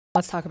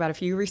Let's talk about a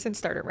few recent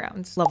startup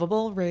rounds.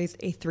 Lovable raised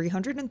a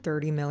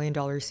 $330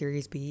 million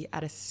Series B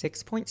at a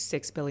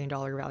 $6.6 billion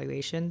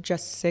valuation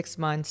just 6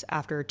 months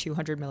after a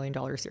 $200 million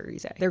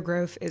Series A. Their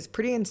growth is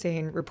pretty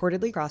insane,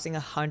 reportedly crossing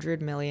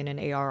 $100 million in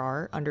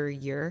ARR under a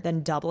year,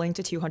 then doubling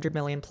to $200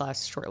 million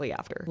plus shortly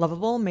after.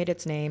 Lovable made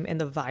its name in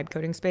the vibe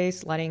coding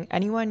space, letting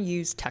anyone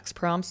use text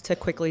prompts to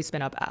quickly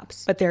spin up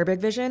apps. But their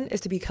big vision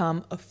is to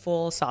become a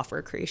full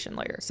software creation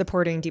layer,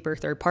 supporting deeper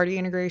third-party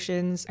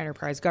integrations,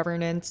 enterprise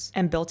governance,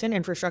 and built-in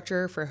infrastructure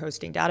for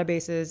hosting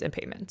databases and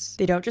payments.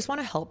 They don't just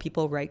want to help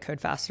people write code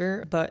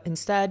faster, but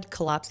instead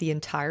collapse the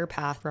entire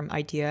path from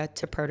idea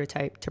to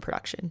prototype to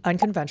production.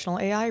 Unconventional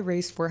AI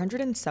raised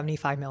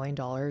 $475 million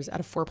at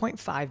a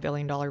 $4.5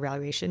 billion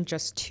valuation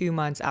just 2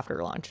 months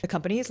after launch. The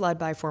company is led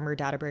by former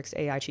Databricks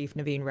AI chief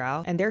Naveen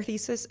Rao, and their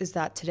thesis is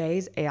that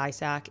today's AI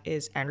stack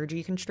is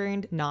energy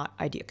constrained, not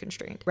idea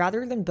constrained.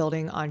 Rather than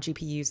building on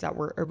GPUs that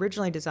were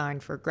originally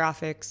designed for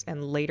graphics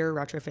and later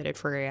retrofitted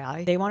for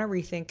AI, they want to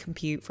rethink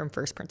compute from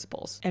first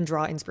principles and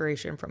draw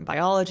inspiration from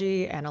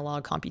biology,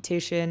 analog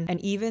computation, and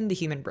even the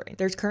human brain.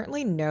 There's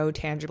currently no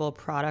tangible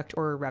product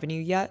or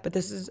revenue yet, but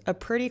this is a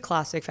pretty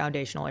classic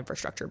foundational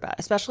infrastructure bet,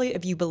 especially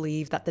if you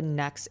believe that the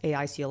next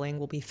AI ceiling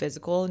will be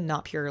physical,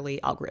 not purely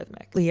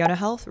algorithmic. Leona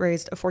Health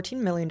raised a $14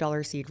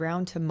 million seed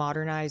round to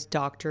modernize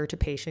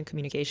doctor-to-patient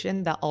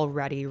communication that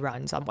already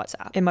runs on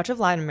WhatsApp. In much of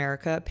Latin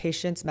America,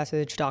 patients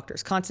message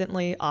doctors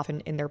constantly,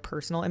 often in their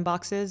personal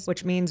inboxes,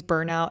 which means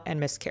burnout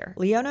and miscare.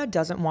 Leona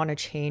doesn't want to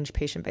change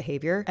patient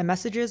behavior, and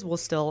messages will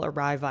still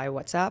arrive via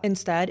WhatsApp.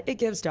 Instead, it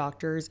gives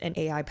doctors an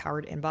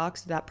AI-powered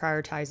inbox that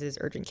prioritizes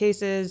urgent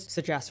cases,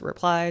 suggests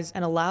replies,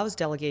 and allows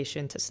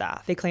delegation to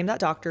staff. They claim that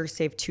doctors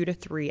save 2 to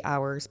 3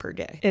 hours per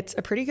day. It's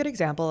a pretty good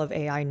example of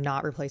AI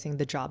not replacing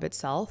the job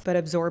itself, but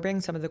absorbing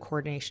some of the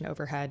coordination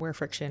overhead where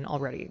friction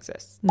already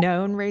exists.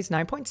 Known raised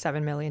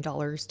 $9.7 million to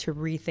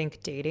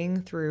rethink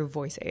dating through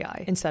voice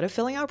AI. Instead of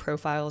filling out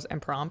profiles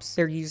and prompts,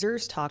 their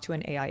users talk to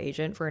an AI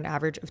agent for an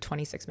average of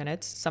 26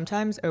 minutes,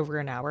 sometimes over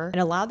an hour, and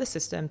allow the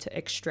system to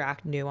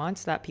extract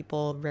nuance that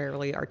people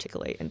rarely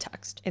articulate in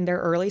text. In their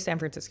early San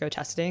Francisco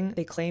testing,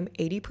 they claim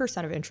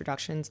 80% of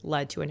introductions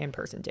led to an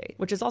in-person date,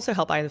 which is also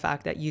helped by the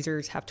fact that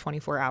users have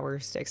 24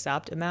 hours to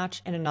accept a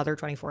match and another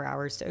 24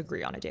 hours to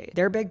agree on a date.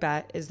 Their big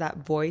bet is that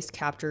voice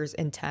captures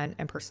intent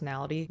and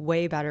personality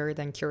way better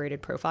than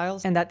curated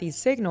profiles, and that these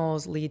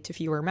signals lead to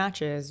fewer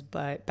matches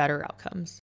but better outcomes.